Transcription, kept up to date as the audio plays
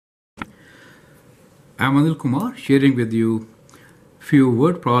I'm Anil Kumar, sharing with you few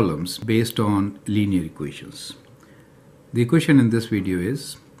word problems based on linear equations. The equation in this video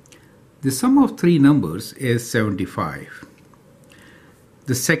is the sum of three numbers is 75.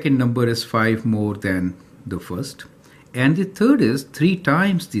 The second number is 5 more than the first, and the third is 3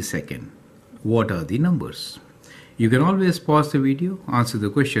 times the second. What are the numbers? You can always pause the video, answer the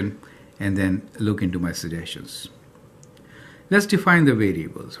question, and then look into my suggestions. Let's define the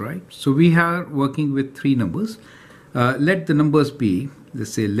variables, right? So we are working with three numbers. Let the numbers be,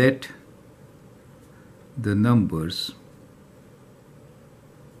 let's say, let the numbers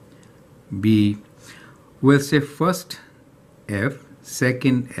be, we'll say first F,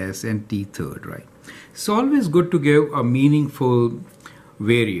 second S, and T third, right? It's always good to give a meaningful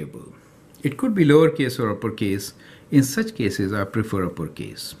variable. It could be lowercase or uppercase. In such cases, I prefer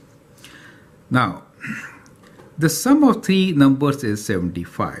uppercase. Now, the sum of three numbers is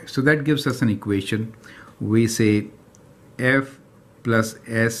 75. So that gives us an equation. We say F plus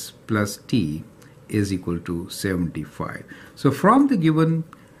S plus T is equal to 75. So from the given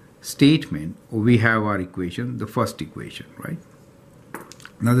statement, we have our equation, the first equation, right?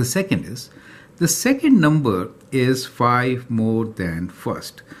 Now the second is, the second number is 5 more than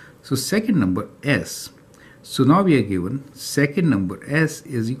first. So second number S. So now we are given second number S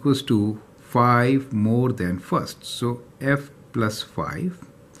is equals to 5 more than first. So F plus 5.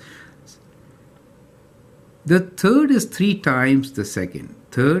 The third is 3 times the second.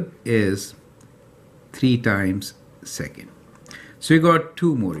 Third is 3 times second. So you got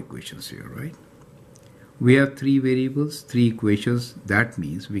two more equations here, right? We have three variables, three equations. That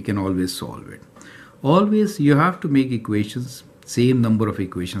means we can always solve it. Always you have to make equations, same number of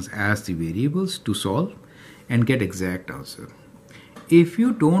equations as the variables to solve and get exact answer. If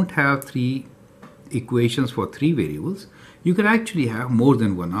you don't have three equations for three variables, you can actually have more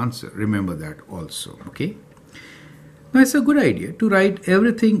than one answer. Remember that also, okay? Now it's a good idea to write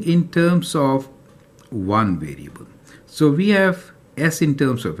everything in terms of one variable. So we have S in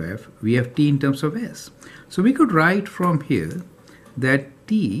terms of F, we have T in terms of S. So we could write from here that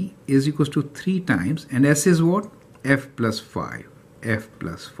T is equals to 3 times, and S is what? F plus 5, F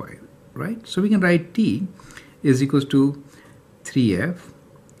plus 5, right? So we can write T is equals to 3F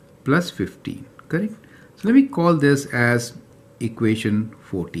plus 15, correct? So let me call this as equation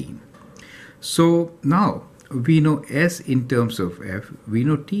 14. So now we know S in terms of F, we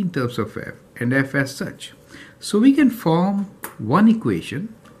know T in terms of F, and F as such. So we can form one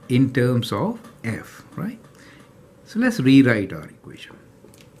equation in terms of F, right? So let's rewrite our equation.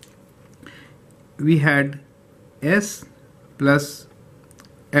 We had S plus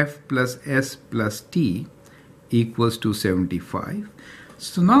F plus S plus T equals to 75.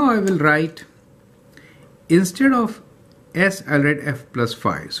 So now I will write, instead of S, I'll write F plus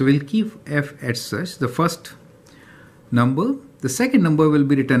 5. So we'll keep F as such, the first number. The second number will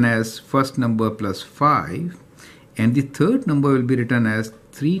be written as first number plus 5. And the third number will be written as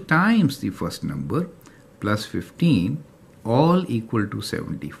 3 times the first number plus 15, all equal to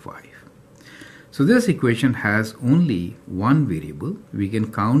 75. So this equation has only one variable. We can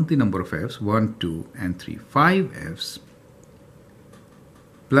count the number of F's, 1, 2, and 3. 5 F's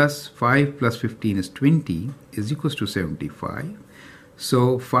plus 5 plus 15 is 20 is equals to 75.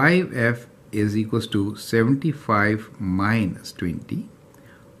 So 5F is equals to 75 minus 20,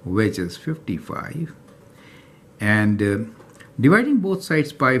 which is 55. And dividing both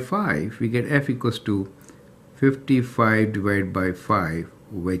sides by 5, we get F equals to 55 divided by 5,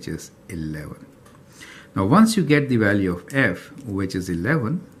 which is 11. Now once you get the value of F, which is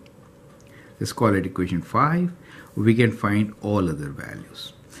 11, let's call it equation 5, we can find all other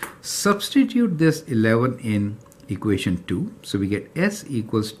values. Substitute this 11 in equation 2, so we get S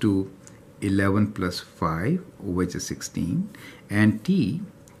equals to 11 plus 5, which is 16, and T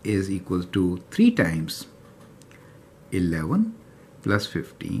is equal to 3 times 11 plus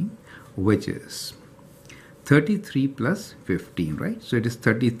 15, which is 33 plus 15, right? So it is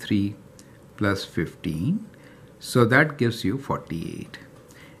 33 plus 15. So that gives you 48.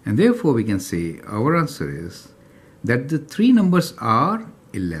 And therefore we can say our answer is that the three numbers are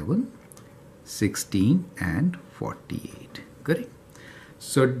 11, 16, and 48. Correct?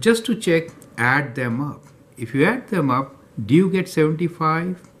 So just to check, add them up. If you add them up, do you get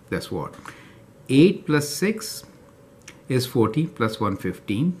 75? That's what? 8 plus 6 is 40 plus 1,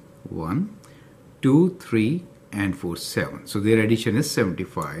 15. 1, 2, 3, and 4, 7. So their addition is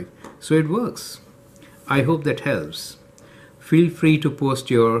 75. So it works. I hope that helps. Feel free to post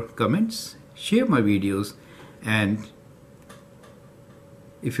your comments, share my videos, and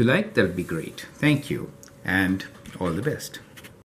if you like, that'll be great. Thank you, and all the best.